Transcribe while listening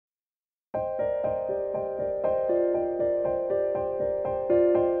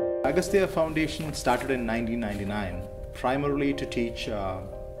Agastya Foundation started in 1999 primarily to teach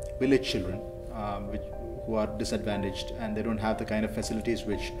village children who are disadvantaged and they don't have the kind of facilities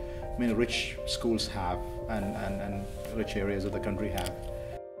which many rich schools have and rich areas of the country have.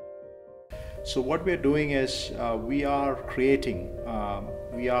 So what we're doing is we are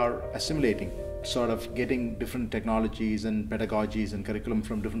assimilating, sort of getting different technologies and pedagogies and curriculum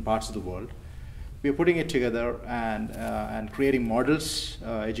from different parts of the world. We are putting it together and creating models,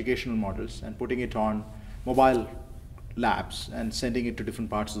 educational models, and putting it on mobile labs and sending it to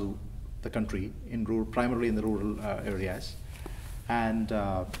different parts of the country, primarily in the rural areas, and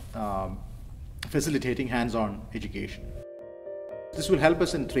facilitating hands-on education. This will help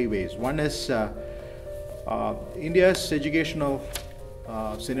us in three ways. One is India's educational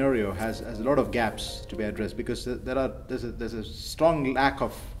scenario has a lot of gaps to be addressed because there's a strong lack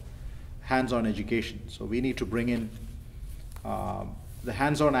of hands-on education. So we need to bring in the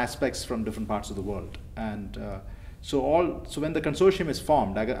hands-on aspects from different parts of the world. And so when the consortium is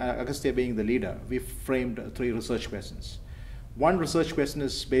formed, Agastya being the leader, we framed three research questions. One research question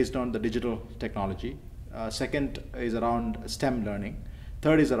is based on the digital technology. Second is around STEM learning.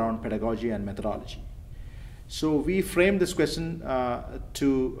 Third is around pedagogy and methodology. So we framed this question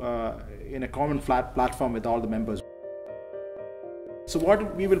in a common platform with all the members. So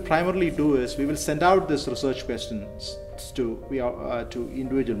what we will primarily do is we will send out this research questions to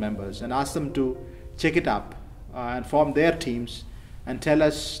individual members and ask them to check it up and form their teams and tell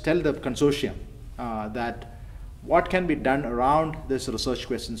the consortium that what can be done around this research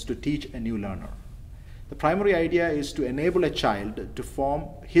questions to teach a new learner. The primary idea is to enable a child to form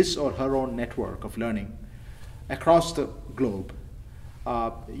his or her own network of learning across the globe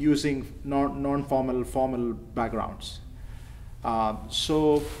using non-formal, formal backgrounds.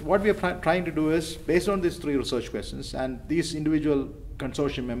 So what we are trying to do is, based on these three research questions, and these individual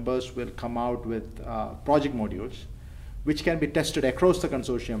consortium members will come out with project modules which can be tested across the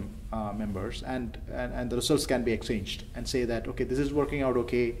consortium members, and the results can be exchanged and say that, okay, this is working out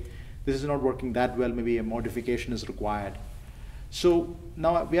okay, this is not working that well, maybe a modification is required. So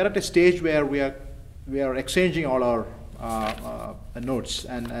now we are at a stage where we are exchanging all our notes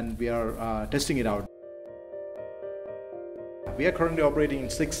and we are testing it out. We are currently operating in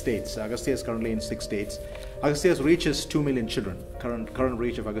 6 states. Agastya is currently in 6 states. Agastya's reach is 2 million children. Current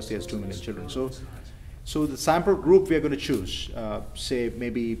reach of Agastya is 2 million children. So the sample group we are going to choose, say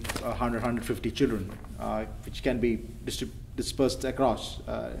maybe 100-150 children, which can be dispersed across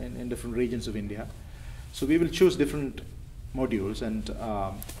in different regions of India. So we will choose different modules and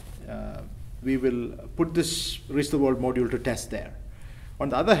we will put this Reach the World module to test there. On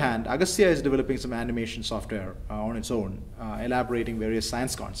the other hand, Agastya is developing some animation software on its own, elaborating various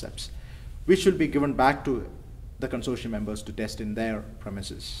science concepts, which will be given back to the consortium members to test in their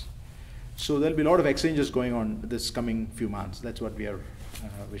premises. So there'll be a lot of exchanges going on this coming few months. That's what we are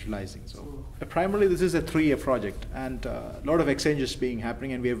visualizing. So primarily, this is a 3-year project, and a lot of exchanges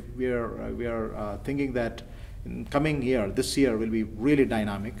happening, and we are thinking that in coming year, this year will be really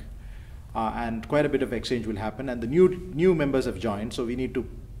dynamic. And quite a bit of exchange will happen, and the new members have joined, so we need to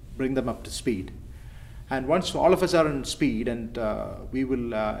bring them up to speed. And once all of us are on speed, and we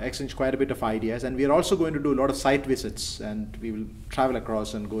will exchange quite a bit of ideas, and we are also going to do a lot of site visits, and we will travel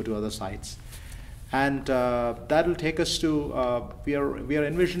across and go to other sites. And that will take us to, we are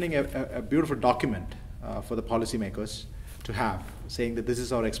envisioning a beautiful document for the policymakers to have, saying that this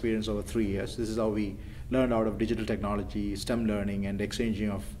is our experience over 3 years, this is how we learned out of digital technology, STEM learning, and exchanging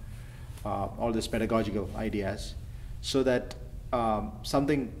of all these pedagogical ideas, so that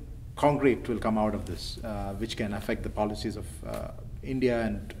something concrete will come out of this, which can affect the policies of India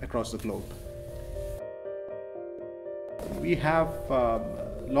and across the globe. We have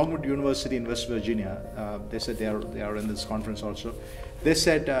Longwood University in West Virginia. They said they are in this conference also. They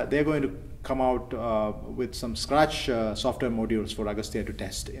said they're going to come out with some scratch software modules for Agastya to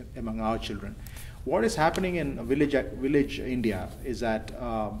test among our children. What is happening in village India is that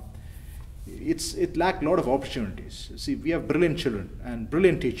it lacks a lot of opportunities. See, we have brilliant children and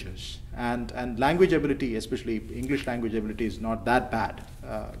brilliant teachers, and language ability, especially English language ability, is not that bad,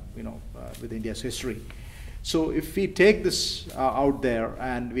 with India's history. So if we take this out there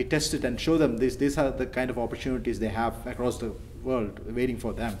and we test it and show them these are the kind of opportunities they have across the world waiting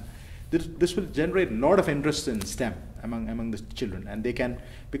for them, this will generate a lot of interest in STEM among the children, and they can,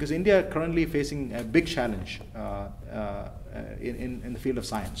 because India currently facing a big challenge in the field of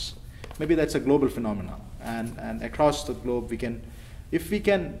science. Maybe that's a global phenomenon, and across the globe we can, if we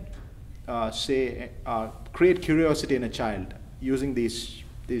can create curiosity in a child using these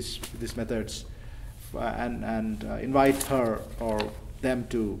these methods, and invite her or them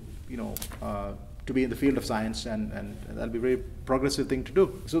to, to be in the field of science, and that'll be a very progressive thing to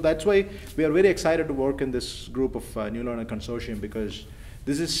do. So that's why we are very excited to work in this group of New Learner Consortium, because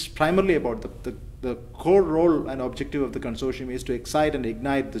this is primarily about the core role and objective of the consortium is to excite and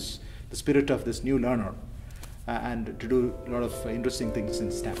ignite the spirit of this new learner, and to do a lot of interesting things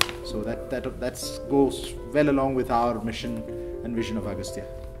in STEM. So that goes well along with our mission and vision of Agastya.